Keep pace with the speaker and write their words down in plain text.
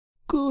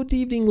Good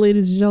evening,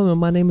 ladies and gentlemen.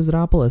 My name is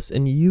Rapolis,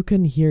 and you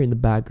can hear in the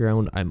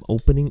background I'm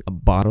opening a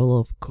bottle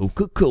of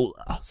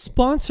Coca-Cola.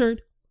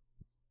 Sponsored.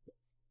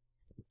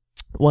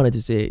 Wanted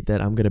to say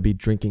that I'm gonna be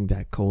drinking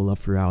that cola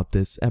throughout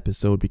this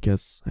episode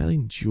because I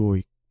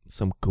enjoy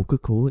some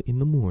Coca-Cola in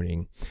the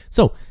morning.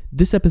 So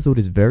this episode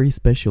is very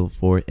special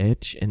for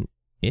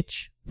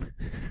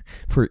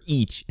for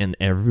each and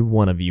every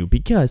one of you,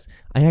 because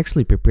I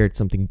actually prepared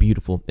something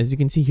beautiful. As you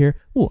can see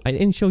here, I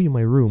didn't show you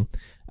my room.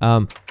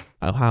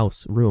 A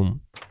house,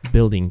 room,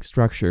 building,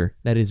 structure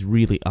that is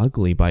really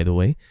ugly, by the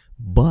way,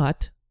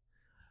 but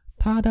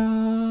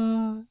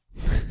ta-da!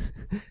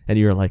 And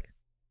you're like,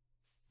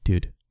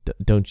 dude,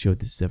 don't show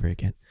this ever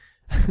again.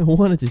 I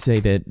wanted to say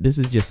that this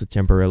is just a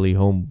temporary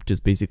home,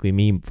 just basically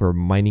me for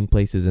mining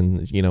places,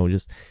 and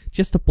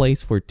just a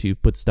place to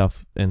put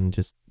stuff and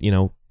just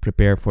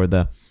prepare for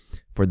the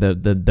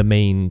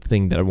main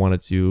thing that I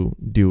wanted to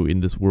do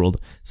in this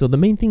world. So the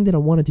main thing that I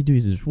wanted to do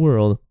in this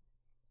world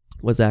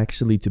was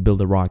actually to build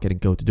a rocket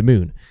and go to the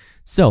moon.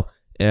 So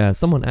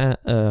someone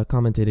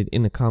commented it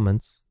in the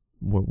comments.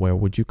 Where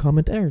would you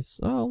comment,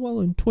 Airs? Oh, well,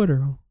 in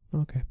Twitter.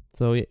 Okay.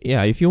 So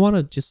yeah, if you want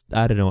to just,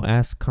 I don't know,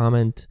 ask,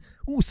 comment,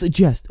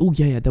 suggest.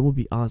 Yeah, that would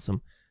be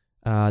awesome.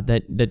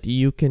 That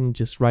you can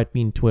just write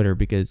me in Twitter,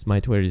 because my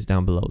Twitter is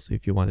down below. So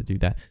if you want to do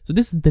that. So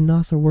this is the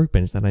NASA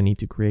workbench that I need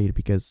to create,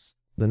 because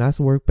the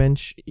NASA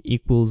workbench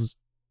equals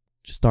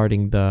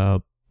starting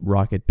the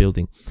rocket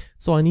building.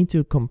 So I need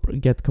to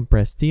get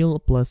compressed steel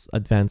plus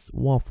advanced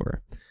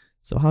wafer.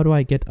 So how do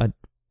I get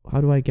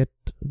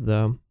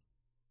the,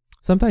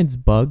 sometimes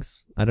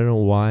bugs, I don't know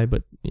why,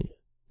 but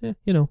yeah,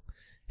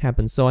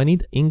 happens. So I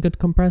need ingot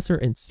compressor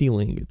and steel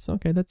ingots.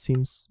 Okay, that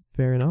seems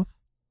fair enough.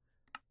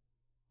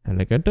 And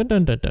like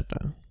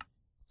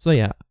so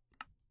yeah.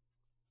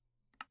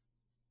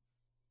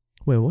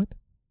 Wait, what?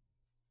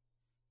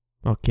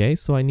 Okay,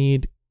 so I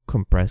need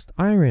compressed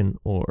iron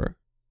or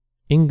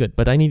ingot,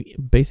 but I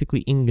need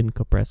basically ingot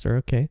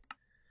compressor.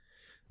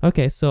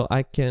 Okay, so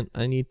I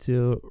need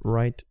to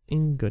write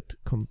ingot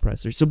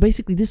compressor. So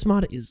basically this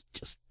mod is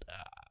just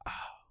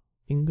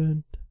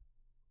ingot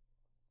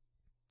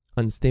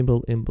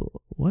unstable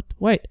imble. What?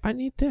 Wait, I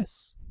need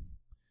this.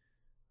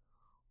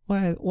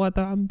 Wait, what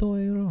I'm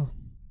doing wrong?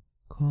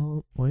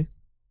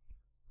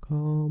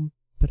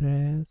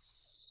 Compressor.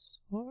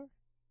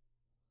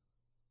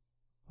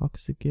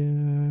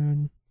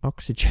 Oxygen.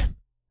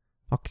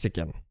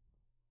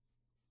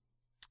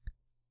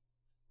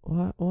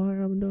 What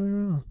am I doing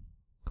wrong?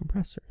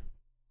 Compressor.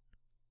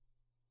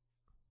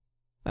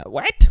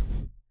 What?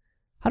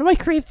 How do I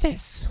create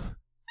this?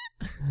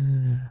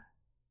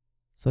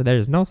 So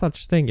there's no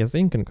such thing as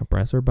ingot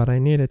compressor, but I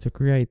needed to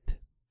create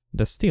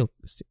the steel.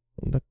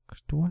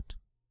 What?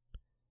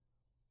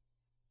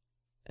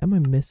 Am I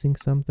missing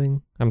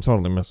something? I'm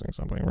totally missing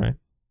something, right?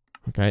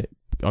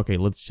 Okay,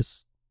 let's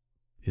just...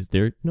 Is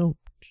there no...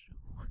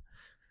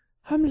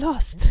 I'm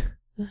lost.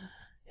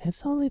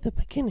 It's only the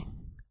beginning.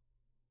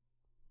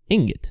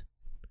 Ingot.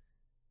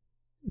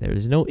 There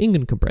is no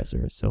ingot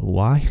compressor, so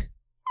why?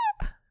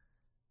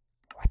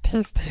 What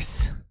is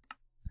this?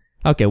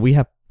 Okay,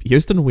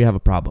 Houston, we have a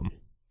problem.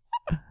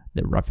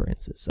 The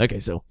references.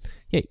 Okay, so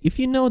yeah, if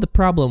you know the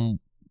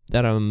problem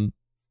that I'm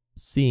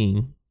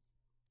seeing,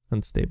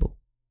 unstable.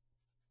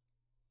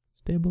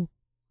 Stable.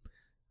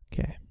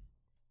 Okay.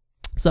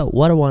 So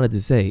what I wanted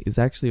to say is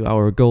actually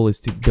our goal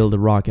is to build a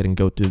rocket and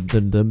go to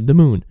the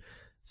moon.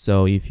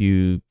 So if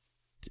you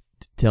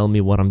tell me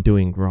what I'm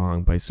doing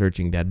wrong by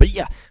searching that. But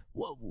yeah,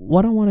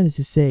 what I wanted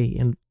to say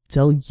and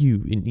tell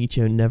you, in each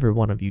and every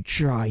one of you,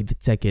 try the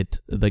Tekkit,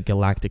 the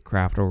Galactic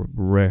craft, or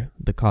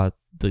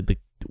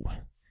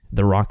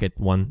the rocket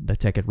one, the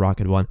Tekkit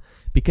rocket one,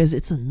 because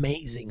it's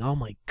amazing. Oh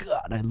my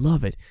god, I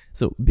love it.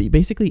 So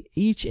basically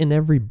each and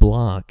every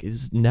block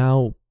is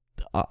now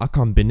a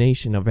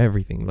combination of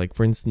everything. Like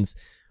for instance,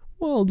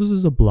 well, this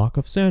is a block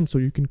of sand, so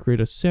you can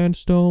create a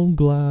sandstone,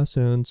 glass,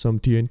 and some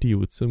TNT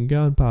with some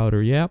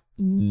gunpowder. Yep.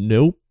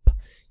 Nope.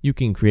 You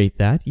can create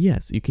that.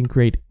 Yes, you can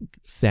create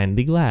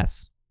sandy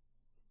glass.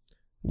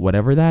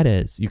 Whatever that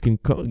is. You can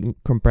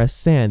compress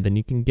sand, then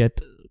you can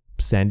get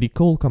sandy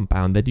coal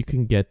compound, then you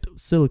can get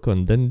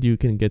silicon, then you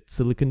can get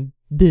silicon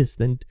this,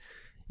 then,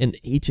 and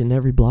each and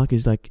every block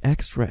is like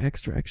extra,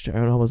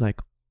 and I was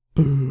like,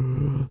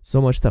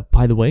 so much stuff.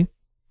 By the way,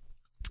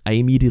 I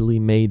immediately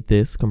made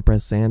this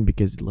compressed sand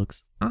because it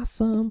looks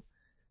awesome.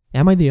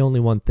 Am I the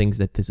only one thinks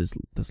that this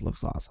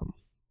looks awesome?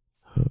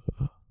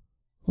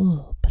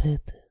 Oh, pretty.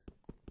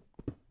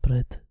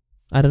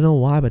 I don't know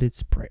why, but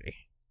it's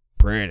pretty.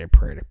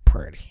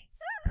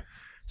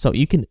 So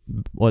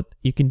what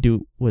you can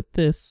do with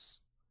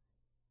this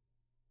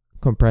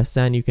compressed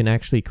sand, you can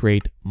actually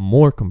create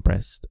more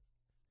compressed.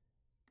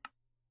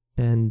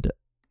 And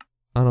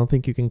I don't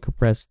think you can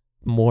compress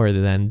more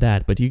than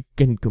that, but you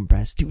can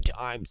compress 2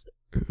 times.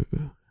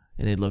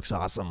 And it looks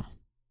awesome.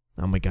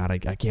 Oh my god,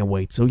 I can't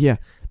wait. So yeah,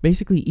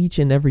 basically each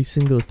and every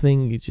single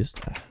thing is just...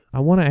 I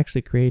want to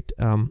actually create...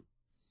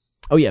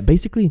 oh yeah,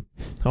 basically...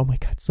 Oh my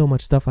god, so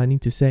much stuff I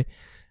need to say.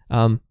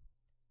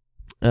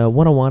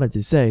 What I wanted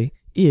to say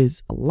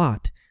is a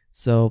lot.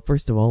 So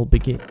first of all,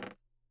 begin.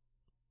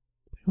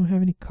 We don't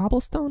have any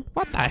cobblestone?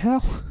 What the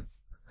hell?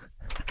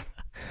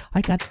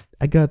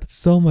 I got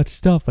so much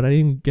stuff, but I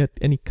didn't get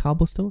any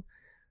cobblestone.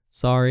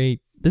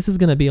 Sorry. This is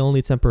gonna be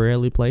only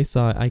temporarily placed,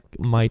 so I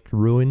might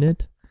ruin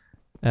it.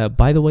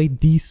 By the way,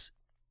 these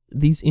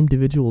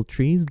individual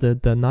trees,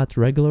 the not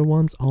regular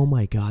ones, oh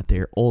my god,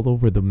 they're all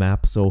over the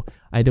map, so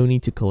I don't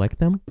need to collect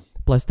them.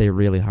 Plus, they're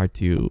really hard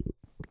to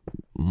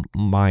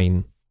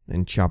mine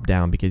and chop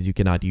down because you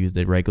cannot use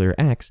the regular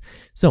axe.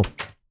 So,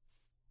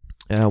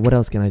 what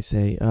else can I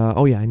say?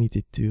 Oh yeah, I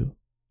needed to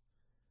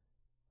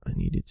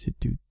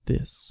do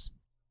this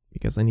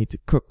because I need to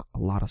cook a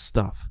lot of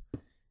stuff.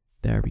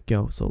 There we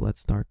go. So let's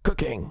start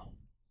cooking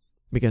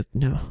because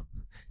no,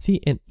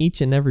 see, and each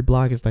and every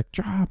block is like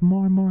drop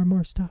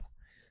more stuff.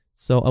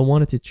 So I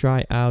wanted to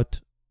try out.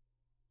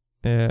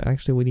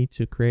 Actually, we need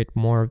to create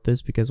more of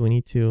this because we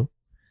need to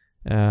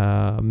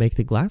make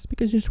the glass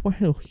because just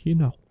well, you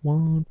know,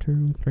 1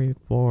 2 3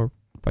 4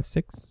 5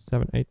 6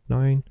 7 8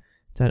 9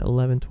 10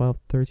 11 12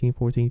 13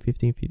 14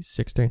 15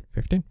 16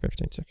 15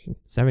 16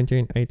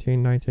 17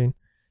 18 19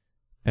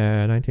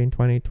 19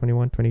 20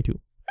 21 22,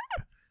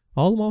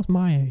 almost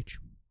my age.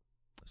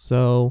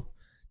 So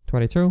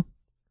 22,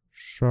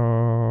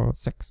 so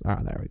 6.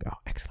 There we go.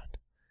 Excellent.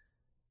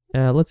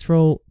 Let's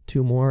throw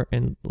 2 more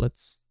and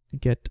let's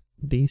get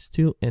these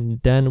 2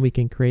 and then we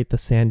can create the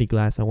sandy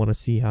glass. I want to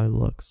see how it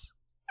looks.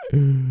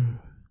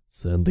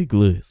 Sandy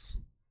glass.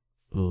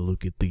 Oh,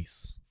 look at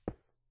this.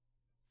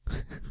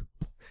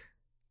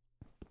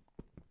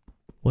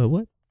 Wait,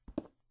 what?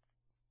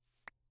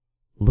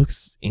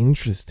 Looks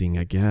interesting,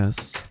 I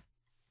guess.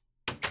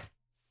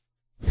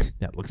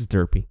 That looks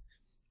derpy.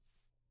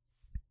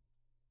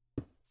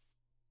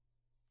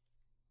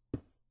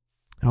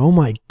 Oh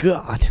my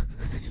god.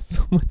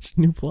 So much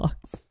new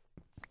blocks.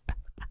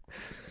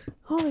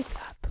 Oh my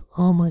god.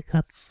 Oh my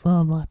god,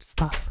 so much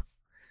stuff.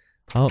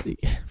 Oh,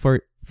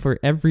 for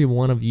every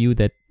one of you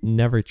that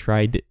never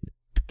tried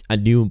a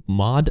new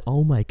mod,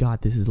 oh my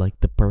god, this is like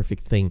the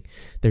perfect thing.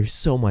 There's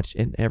so much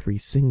in every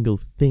single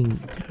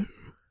thing.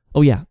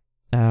 Oh yeah,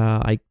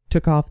 I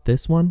took off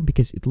this one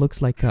because it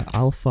looks like an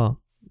alpha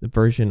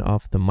version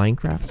of the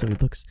Minecraft, so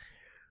it looks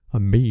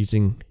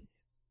amazing.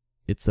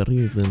 It's a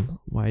reason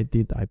why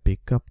did I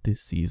pick up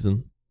this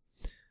season.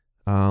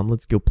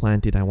 Let's go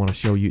plant it. I want to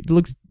show you. It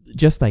looks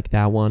just like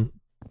that one,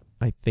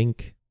 I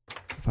think.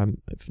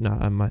 If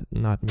not, I'm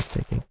not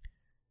mistaken.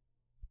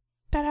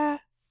 Ta-da!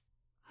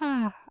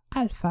 Ah,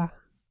 alpha.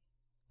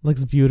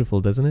 Looks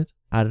beautiful, doesn't it?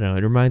 I don't know.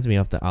 It reminds me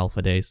of the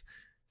alpha days.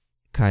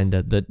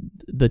 Kinda.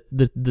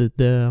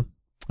 The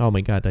oh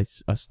my god,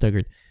 I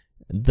stuttered.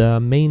 The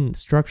main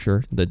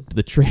structure,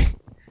 the tree,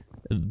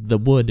 the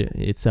wood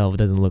itself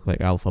doesn't look like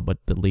alpha,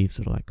 but the leaves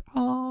are like,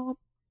 oh,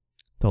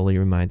 totally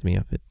reminds me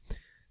of it.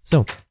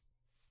 So,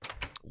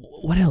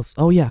 what else?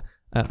 Oh yeah,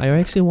 I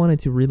actually wanted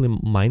to really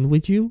mine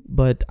with you,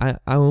 but I'm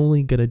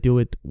only gonna do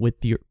it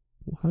with your.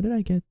 How did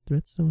I get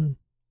redstone?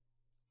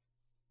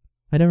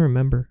 I don't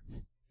remember.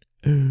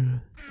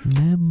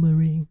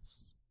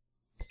 Memories.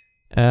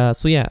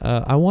 So yeah,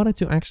 I wanted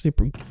to actually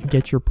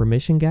get your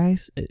permission,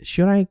 guys.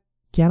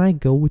 Can I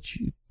go with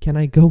you? Can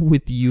I go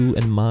with you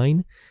and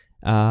mine?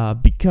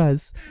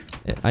 Because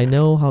I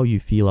know how you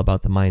feel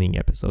about the mining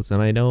episodes,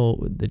 and I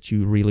know that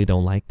you really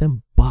don't like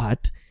them.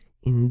 But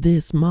in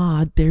this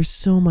mod, there's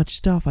so much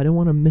stuff I don't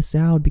want to miss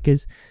out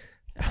because,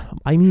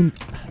 I mean,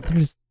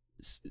 there's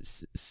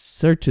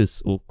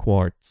searches or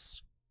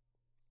quartz,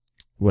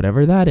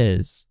 whatever that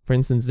is. For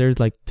instance,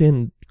 there's like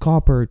tin,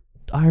 copper,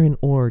 iron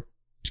ore.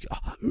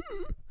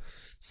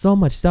 So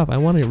much stuff. I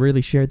want to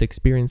really share the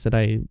experience that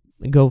I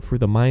go through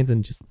the mines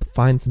and just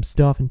find some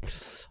stuff and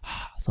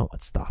so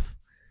much stuff.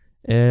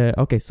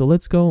 Okay, so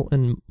let's go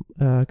and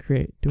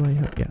create. Do I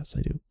have? Yes,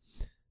 I do.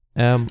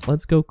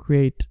 Let's go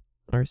create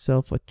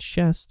ourselves a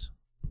chest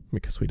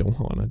because we don't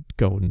want to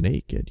go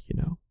naked, you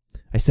know.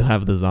 I still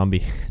have the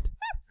zombie.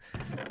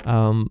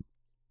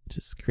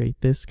 Just create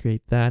this,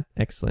 create that.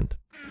 Excellent.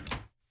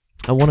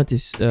 I wanted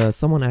to.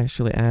 Someone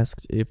actually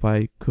asked if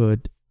I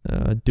could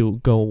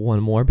go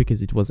one more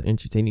because it was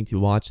entertaining to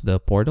watch the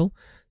portal.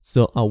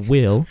 So I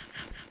will.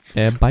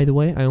 By the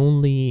way, I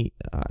only.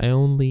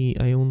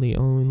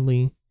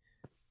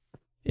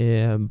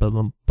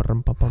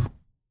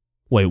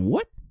 Wait,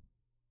 what?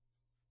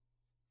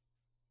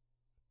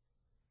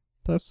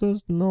 This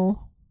is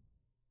no.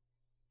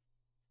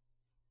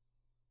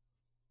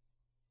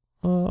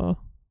 Oh,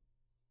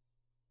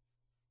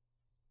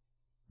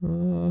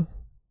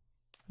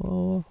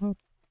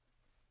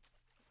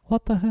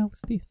 what the hell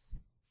is this?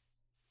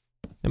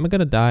 Am I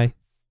gonna die?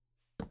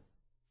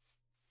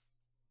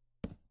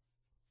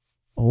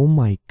 Oh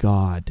my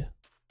god.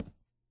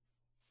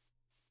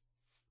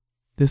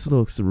 This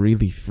looks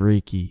really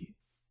freaky.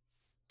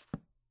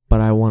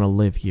 But I want to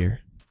live here.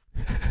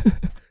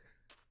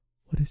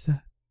 What is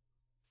that?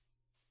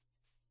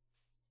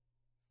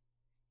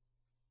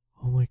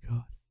 Oh my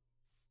god.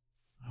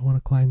 I want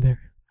to climb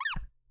there.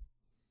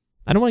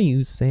 I don't want to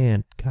use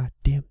sand. God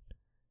damn it.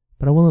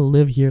 But I want to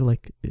live here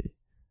like...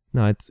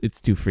 No,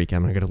 it's too freaky.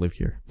 I'm not gonna live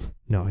here.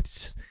 No,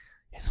 it's...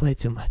 It's way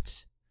too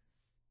much.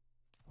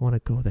 I want to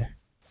go there.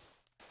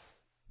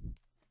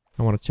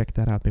 I want to check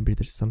that out. Maybe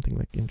there's something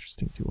like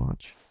interesting to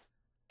watch.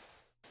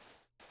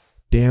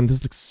 Damn,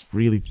 this looks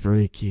really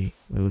freaky.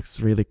 It looks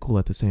really cool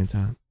at the same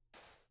time.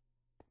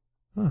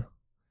 Huh.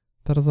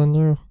 That is a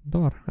new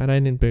door, and I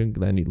didn't bring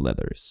any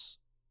leathers.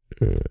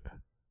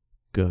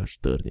 Gosh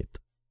darn it.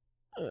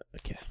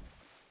 Okay.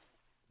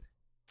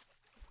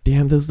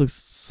 Damn, this looks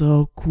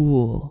so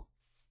cool.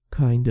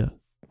 Kinda.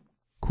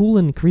 Cool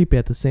and creepy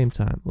at the same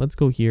time. Let's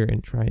go here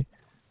and try.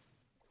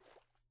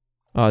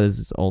 Oh, this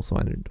is also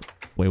iron.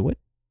 Wait, what?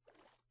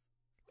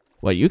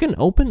 What, you can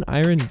open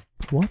iron...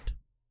 What?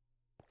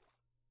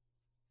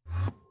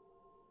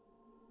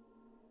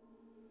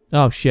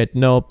 Oh shit,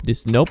 nope.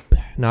 Nope.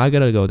 Now I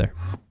gotta go there.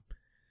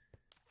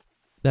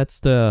 That's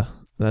the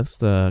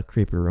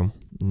creeper room.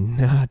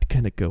 Not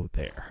gonna go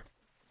there.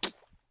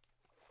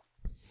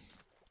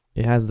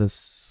 It has this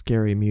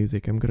scary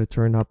music. I'm gonna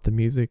turn up the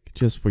music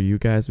just for you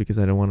guys because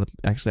I don't want to...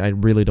 Actually, I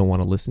really don't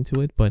want to listen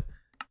to it, but...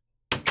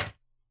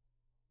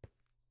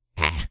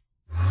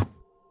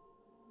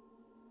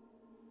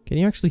 Can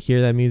you actually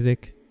hear that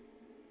music?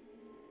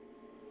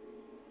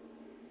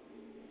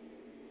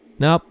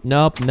 Nope,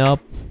 nope, nope.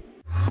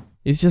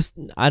 It's just,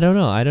 I don't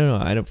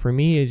know. For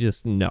me, it's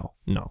just, no.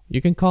 You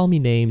can call me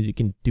names, you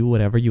can do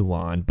whatever you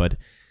want, but...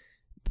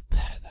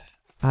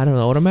 I don't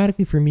know,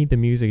 automatically for me, the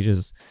music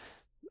just...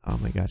 Oh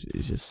my god,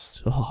 it's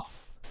just... Oh.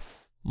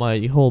 My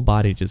whole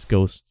body just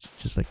goes,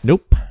 just like,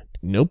 nope,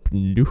 nope,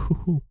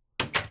 no.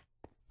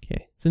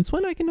 Okay, since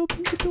when I can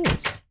open the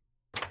doors?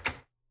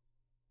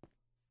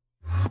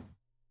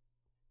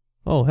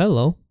 Oh,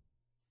 hello.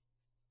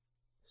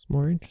 It's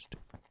more interesting.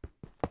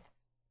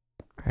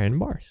 Iron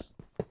bars.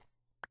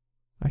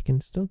 I can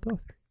still go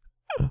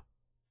through.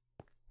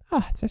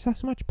 Ah, this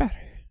is much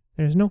better.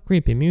 There's no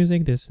creepy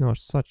music, there's no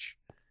such...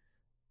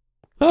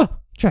 Ah,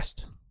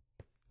 chest.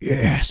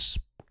 Yes,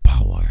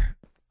 power.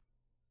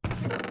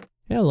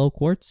 Hello,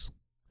 quartz.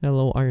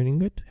 Hello, iron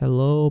ingot.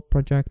 Hello,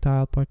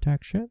 projectile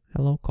protection.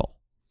 Hello, coal.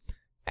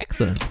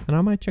 Excellent. And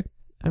I might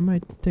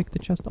take the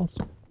chest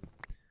also.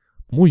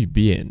 Muy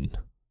bien.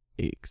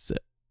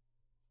 Except...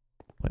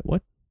 Wait,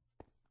 what?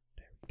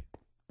 There we go.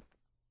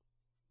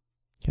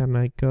 Can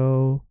I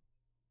go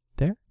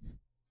there?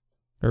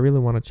 I really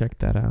want to check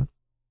that out.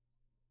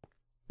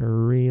 I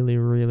really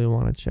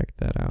want to check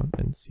that out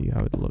and see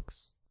how it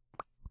looks.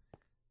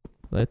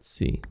 Let's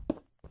see.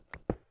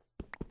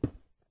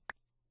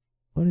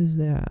 What is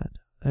that?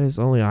 That is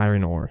only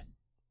iron ore,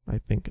 I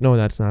think. No,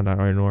 that's not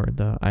iron ore.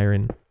 The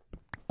iron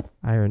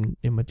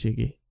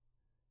imajigi.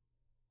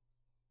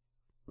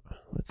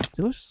 Let's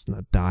just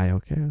not die,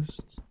 okay?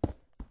 Let's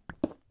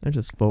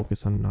just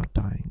focus on not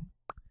dying.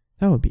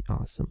 That would be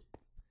awesome.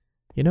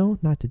 You know,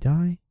 not to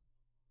die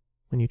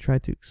when you try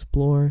to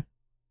explore.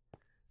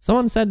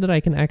 Someone said that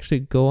I can actually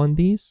go on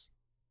these,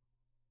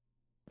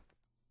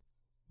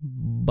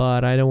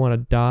 but I don't want to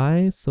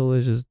die, so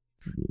let's just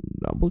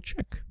double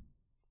check.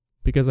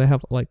 Because I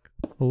have like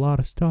a lot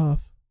of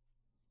stuff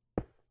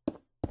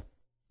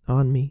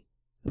on me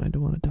and I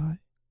don't want to die.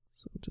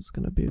 So I'm just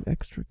gonna be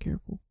extra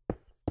careful.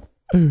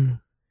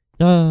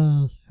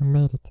 Ah, I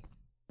made it.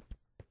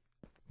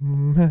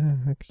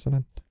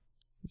 Excellent.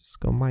 Just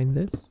go mine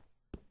this.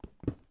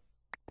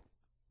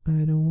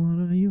 I don't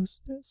wanna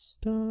use this.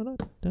 Da, da,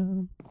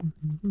 da.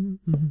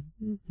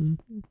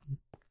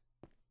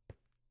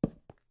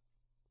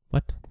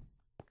 What?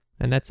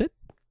 And that's it?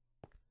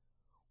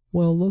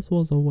 Well, this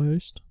was a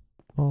waste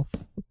of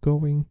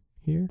going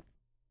here.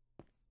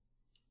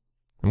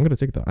 I'm gonna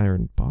take the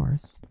iron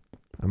bars.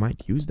 I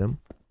might use them.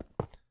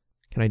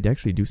 Can I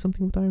actually do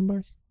something with iron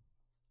bars?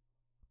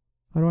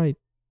 How do I...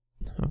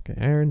 Okay,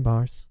 iron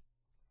bars.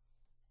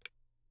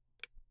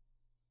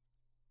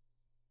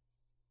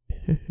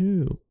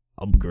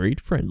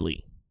 Upgrade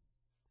friendly.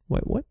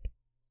 Wait, what?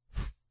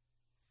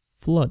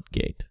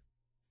 Floodgate.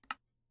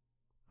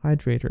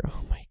 Hydrator.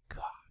 Oh my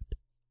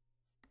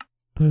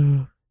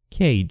god.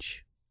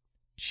 Cage.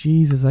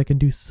 Jesus, I can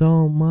do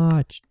so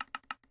much.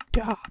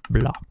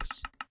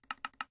 Blocks.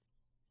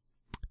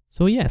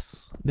 So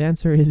yes, the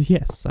answer is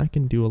yes. I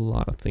can do a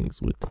lot of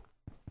things with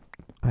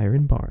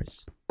iron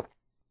bars.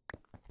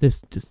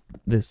 This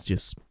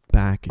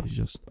back is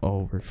just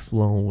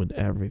overflowing with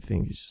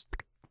everything. It's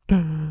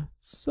just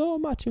so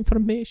much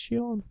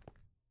information.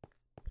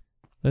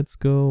 Let's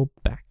go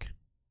back.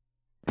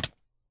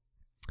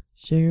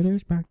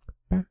 Shaders back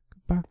again.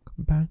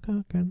 Back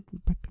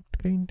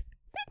again.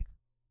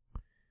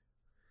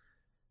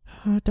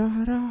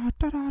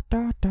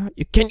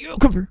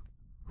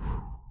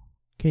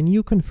 Can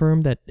you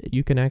confirm that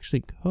you can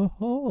actually...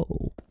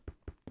 Oh,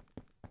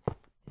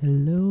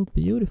 hello,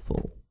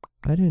 beautiful.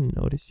 I didn't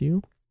notice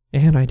you.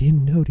 And I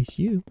didn't notice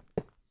you.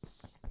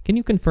 Can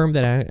you confirm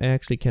that I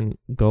actually can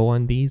go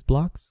on these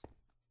blocks?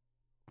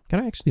 Can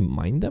I actually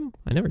mine them?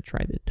 I never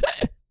tried it.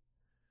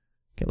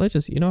 Okay, let's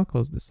just,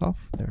 close this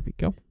off. There we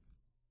go.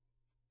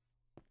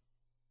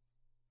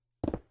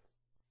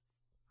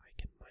 I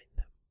can mine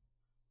them.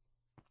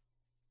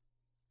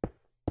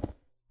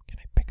 Can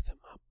I pick them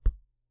up?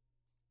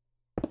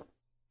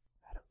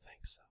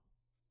 think so.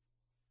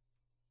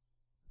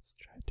 Let's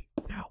try to.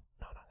 No,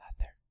 not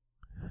there.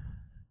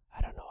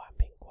 I don't know. I'm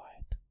being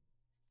quiet.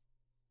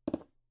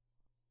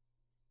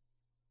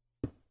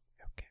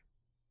 Okay.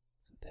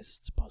 So this is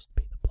supposed to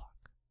be the block.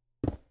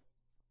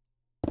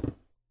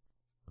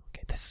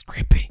 Okay, this is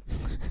creepy.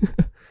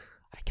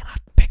 I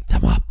cannot pick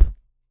them up.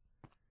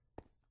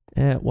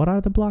 What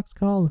are the blocks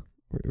called?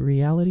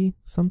 Reality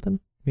something?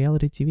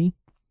 Reality TV?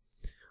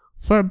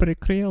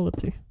 Fabric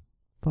reality.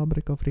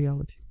 Fabric of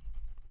reality.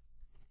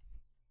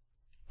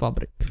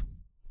 Fabric.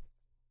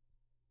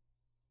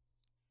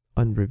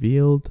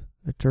 Unrevealed.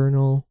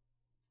 Eternal.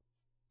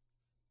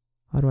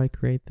 How do I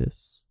create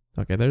this?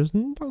 Okay, there's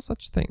no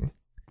such thing.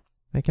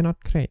 I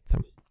cannot create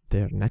them.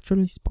 They're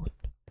naturally spawned.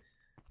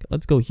 Okay,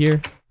 let's go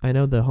here. I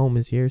know the home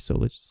is here, so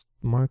let's just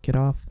mark it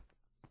off.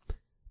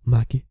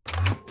 Maki.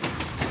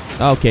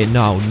 Okay,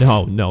 no.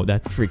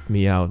 That freaked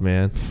me out,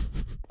 man.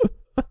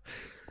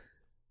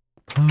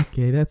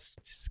 Okay, that's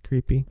just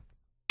creepy.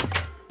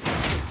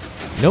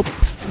 Nope.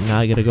 Now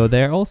I gotta go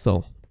there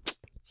also.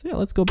 So yeah,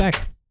 let's go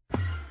back.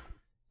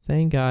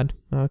 Thank God.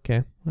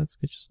 Okay, let's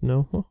just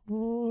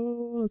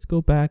let's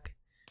go back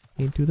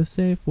into the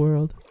safe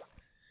world.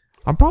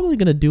 I'm probably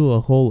gonna do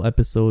a whole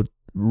episode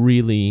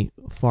really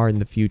far in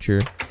the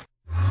future.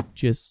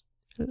 Just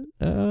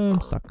I'm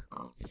stuck.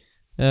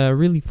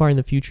 Really far in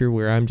the future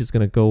where I'm just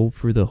gonna go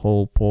through the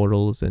whole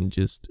portals and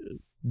just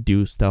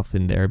do stuff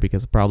in there,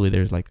 because probably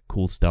there's like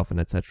cool stuff and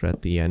etc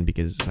at the end,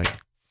 because it's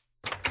like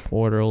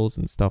portals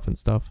and stuff.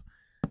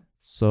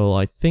 So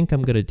I think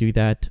I'm gonna do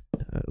that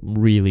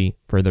really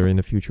further in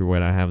the future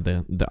when I have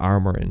the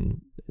armor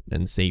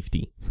and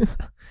safety.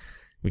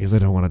 Because I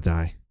don't want to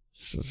die.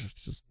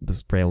 Just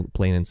this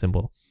plain and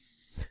simple.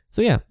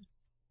 So yeah,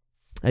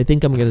 I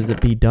think I'm gonna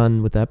be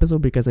done with the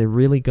episode, because I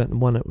really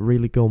want to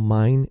really go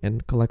mine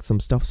and collect some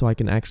stuff so I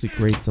can actually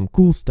create some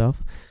cool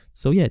stuff.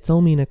 So yeah,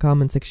 tell me in the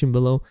comment section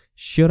below,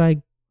 should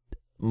I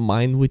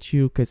mine with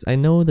you? Because I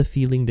know the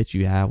feeling that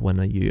you have when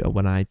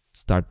I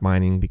start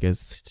mining,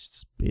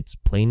 because it's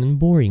plain and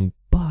boring.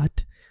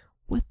 But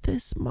with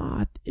this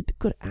mod, it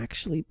could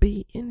actually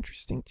be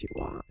interesting to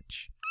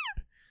watch.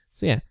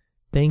 So yeah,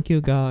 thank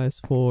you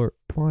guys for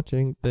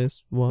watching.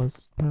 This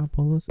was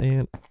Apollos,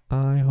 and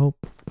I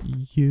hope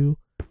you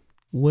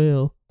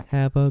will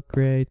have a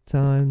great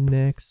time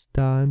next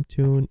time.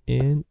 Tune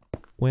in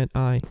when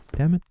I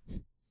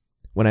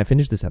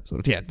finish this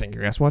episode. Yeah, thank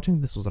you guys for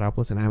watching. This was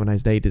Apollos, and have a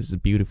nice day. This is a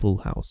beautiful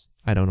house.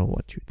 I don't know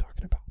what you're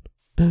talking about.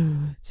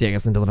 See you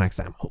guys until the next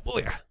time. Oh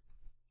yeah.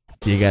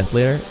 See you guys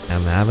later,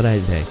 and have a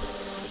nice day.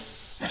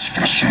 Let's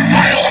put a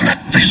smile on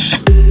that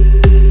face.